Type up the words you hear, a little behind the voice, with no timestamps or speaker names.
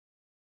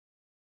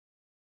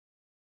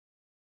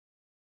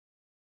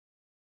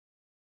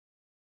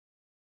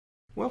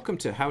Welcome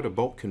to how to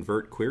bulk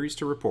convert queries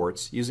to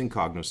reports using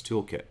Cognos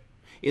Toolkit.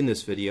 In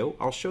this video,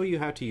 I'll show you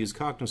how to use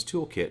Cognos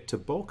Toolkit to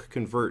bulk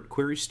convert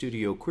Query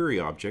Studio query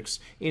objects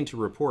into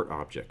report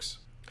objects.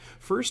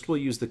 First, we'll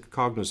use the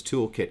Cognos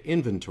Toolkit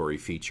inventory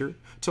feature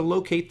to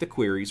locate the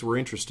queries we're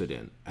interested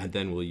in, and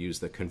then we'll use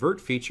the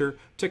convert feature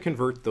to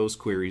convert those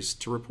queries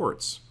to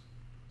reports.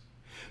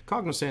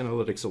 Cognos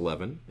Analytics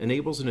 11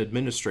 enables an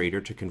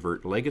administrator to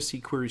convert legacy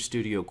Query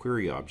Studio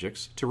query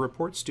objects to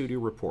Report Studio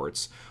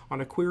reports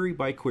on a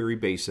query-by-query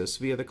basis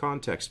via the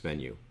context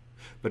menu.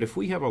 But if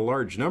we have a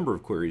large number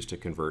of queries to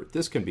convert,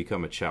 this can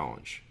become a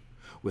challenge.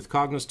 With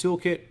Cognos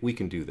Toolkit, we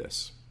can do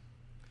this.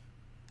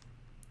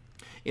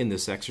 In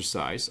this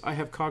exercise, I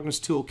have Cognos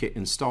Toolkit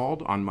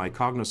installed on my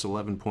Cognos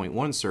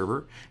 11.1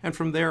 server, and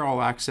from there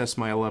I'll access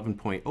my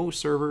 11.0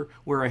 server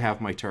where I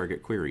have my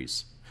target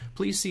queries.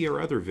 Please see our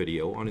other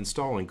video on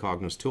installing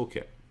Cognos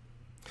Toolkit.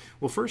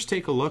 We'll first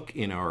take a look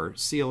in our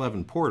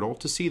C11 portal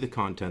to see the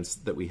contents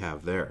that we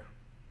have there.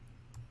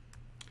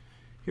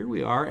 Here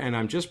we are, and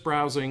I'm just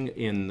browsing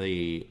in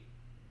the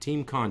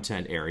team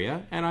content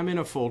area, and I'm in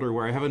a folder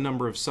where I have a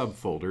number of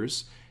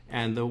subfolders,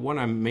 and the one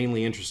I'm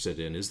mainly interested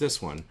in is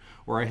this one,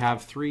 where I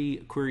have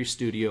 3 Query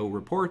Studio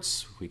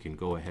reports. We can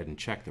go ahead and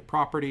check the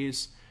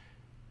properties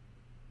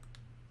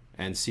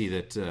and see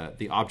that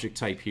the object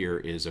type here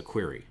is a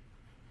query.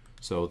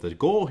 So the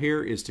goal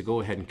here is to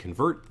go ahead and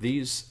convert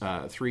these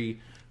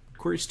 3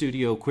 Query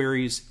Studio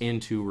queries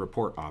into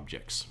report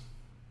objects.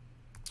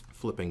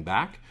 Flipping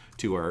back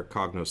to our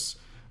Cognos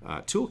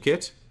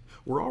Toolkit,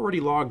 we're already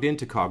logged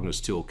into Cognos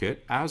Toolkit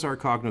as our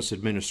Cognos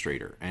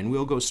administrator, and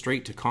we'll go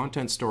straight to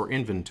Content Store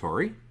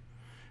Inventory,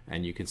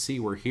 and you can see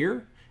we're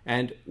here.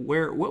 And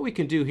what we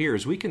can do here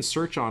is we can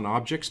search on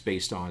objects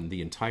based on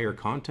the entire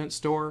content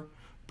store,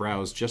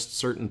 browse just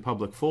certain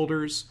public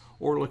folders,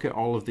 or look at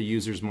all of the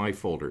user's My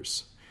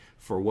Folders.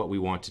 For what we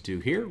want to do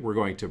here, we're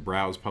going to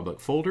browse public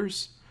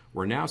folders.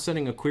 We're now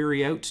sending a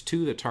query out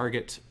to the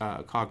target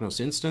Cognos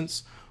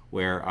instance,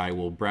 where I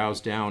will browse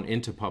down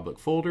into public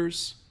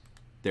folders.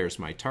 There's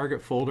my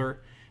target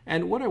folder.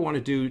 And what I want to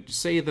do,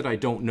 say that I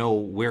don't know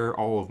where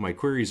all of my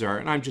queries are,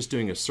 and I'm just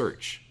doing a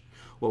search.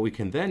 What we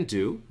can then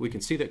do, we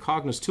can see that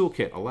Cognos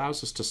Toolkit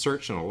allows us to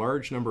search on a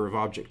large number of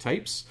object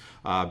types.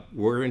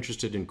 We're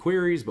interested in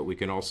queries, but we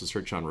can also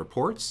search on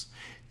reports.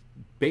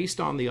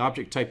 Based on the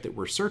object type that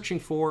we're searching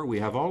for,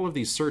 we have all of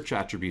these search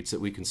attributes that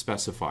we can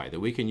specify, that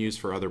we can use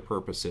for other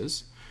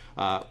purposes.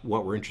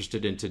 What we're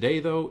interested in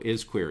today, though,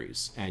 is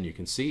queries. And you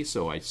can see,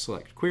 so I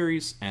select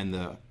queries, and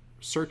the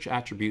search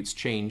attributes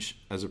change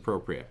as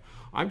appropriate.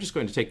 I'm just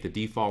going to take the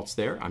defaults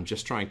there. I'm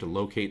just trying to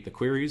locate the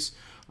queries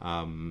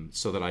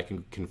so that I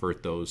can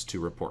convert those to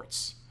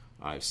reports.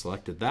 I've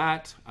selected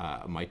that.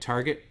 My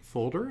target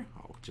folder,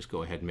 I'll just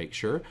go ahead and make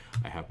sure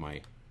I have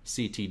my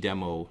CT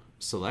demo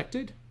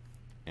selected,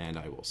 and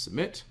I will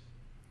submit.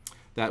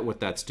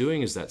 What that's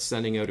doing is that's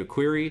sending out a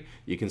query.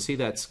 You can see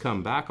that's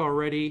come back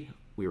already.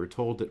 We were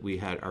told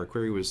that our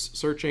query was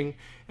searching,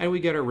 and we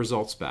get our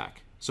results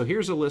back. So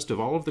here's a list of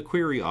all of the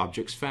query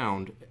objects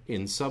found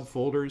in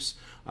subfolders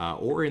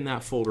or in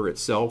that folder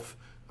itself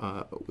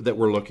that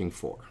we're looking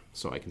for.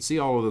 So I can see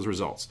all of those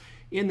results.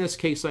 In this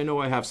case, I know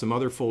I have some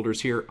other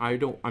folders here.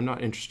 I'm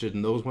not interested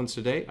in those ones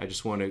today. I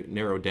just want to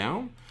narrow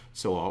down.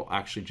 So I'll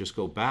actually just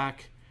go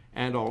back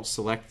and I'll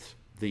select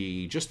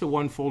just the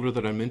one folder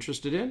that I'm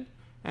interested in,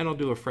 and I'll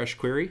do a fresh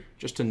query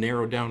just to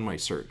narrow down my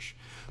search.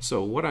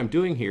 So what I'm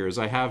doing here is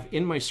I have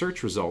in my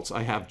search results,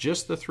 I have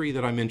just the 3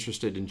 that I'm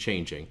interested in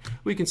changing.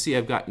 We can see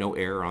I've got no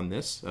error on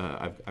this.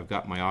 I've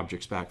got my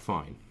objects back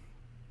fine.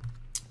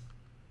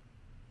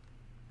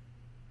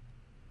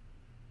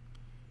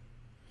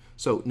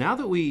 So now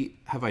that we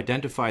have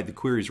identified the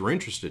queries we're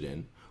interested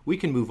in, we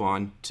can move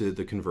on to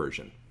the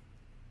conversion.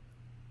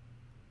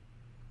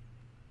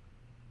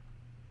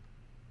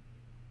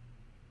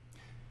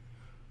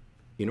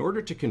 In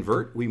order to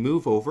convert, we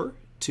move over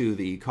to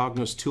the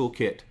Cognos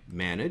Toolkit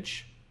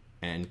Manage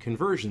and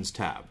Conversions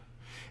tab.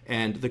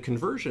 And the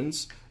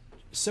conversions,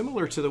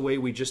 similar to the way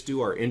we just do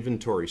our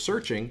inventory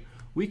searching,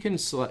 we can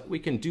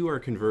do our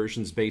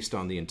conversions based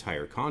on the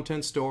entire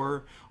content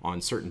store,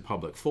 on certain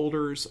public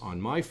folders, on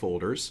My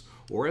Folders,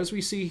 or as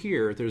we see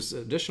here, there's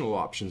additional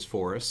options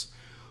for us.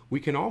 We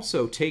can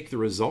also take the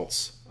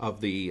results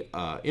of the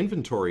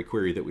inventory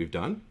query that we've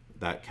done,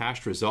 that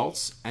cached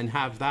results, and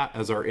have that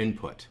as our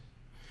input.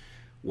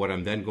 What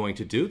I'm then going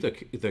to do,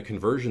 the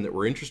conversion that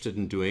we're interested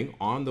in doing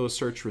on those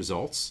search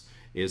results,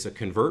 is a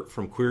convert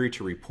from query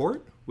to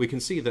report. We can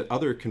see that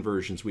other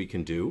conversions we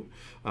can do.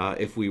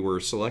 If we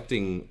were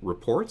selecting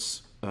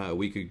reports,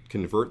 we could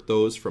convert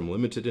those from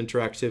limited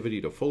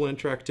interactivity to full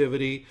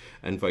interactivity,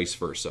 and vice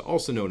versa,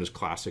 also known as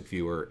classic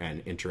viewer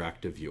and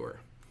interactive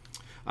viewer.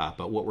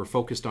 But what we're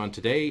focused on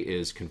today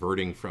is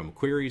converting from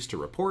queries to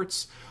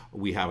reports.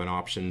 We have an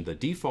option, the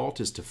default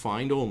is to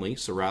find only,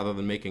 so rather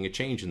than making a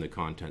change in the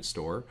content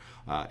store,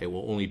 it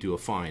will only do a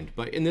find.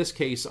 But in this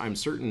case, I'm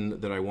certain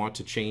that I want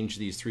to change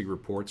these 3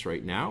 reports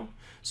right now,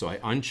 so I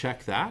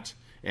uncheck that,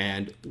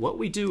 And what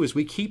we do is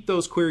we keep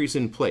those queries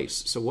in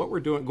place. So what we're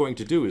going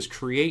to do is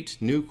create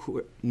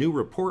new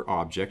report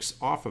objects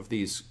off of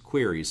these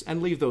queries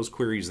and leave those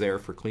queries there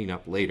for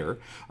cleanup later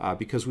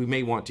because we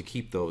may want to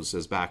keep those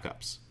as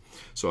backups.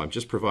 So I'm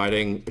just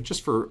providing,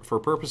 just for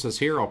purposes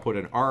here, I'll put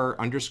an R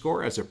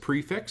underscore as a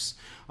prefix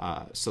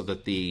so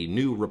that the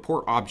new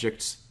report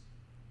object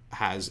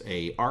has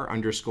a R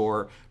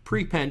underscore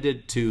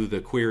prepended to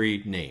the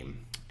query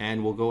name.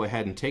 And we'll go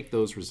ahead and take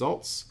those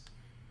results.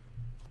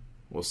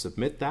 We'll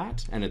submit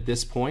that, and at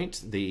this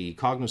point the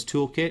Cognos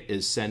Toolkit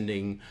is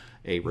sending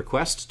a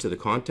request to the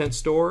content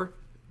store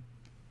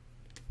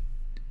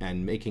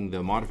and making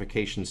the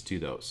modifications to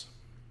those.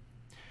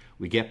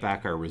 We get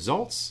back our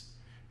results,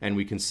 and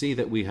we can see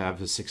that we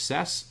have a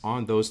success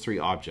on those 3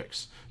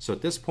 objects. So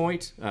at this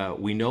point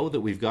we know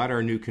that we've got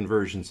our new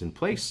conversions in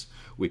place.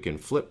 We can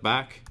flip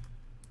back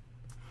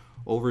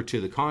over to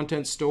the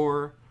content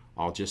store.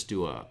 I'll just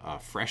do a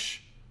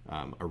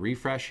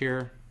refresh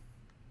here.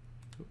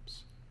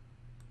 Oops.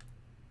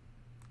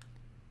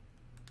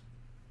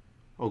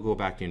 I'll go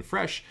back in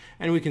fresh,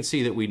 and we can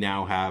see that we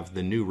now have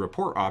the new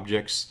report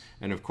objects,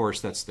 and of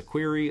course that's the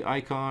query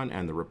icon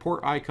and the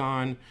report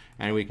icon,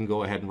 and we can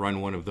go ahead and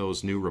run one of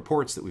those new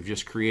reports that we've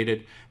just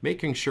created,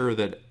 making sure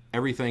that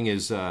everything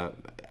is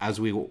as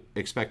we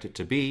expect it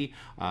to be,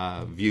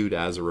 viewed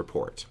as a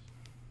report.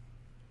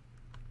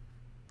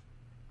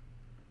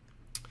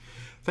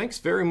 Thanks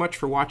very much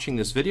for watching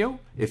this video.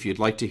 If you'd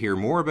like to hear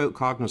more about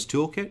Cognos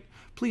Toolkit,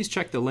 please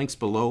check the links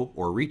below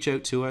or reach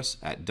out to us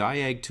at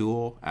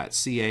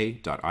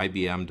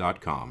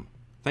diagtool@ca.ibm.com.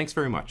 Thanks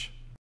very much.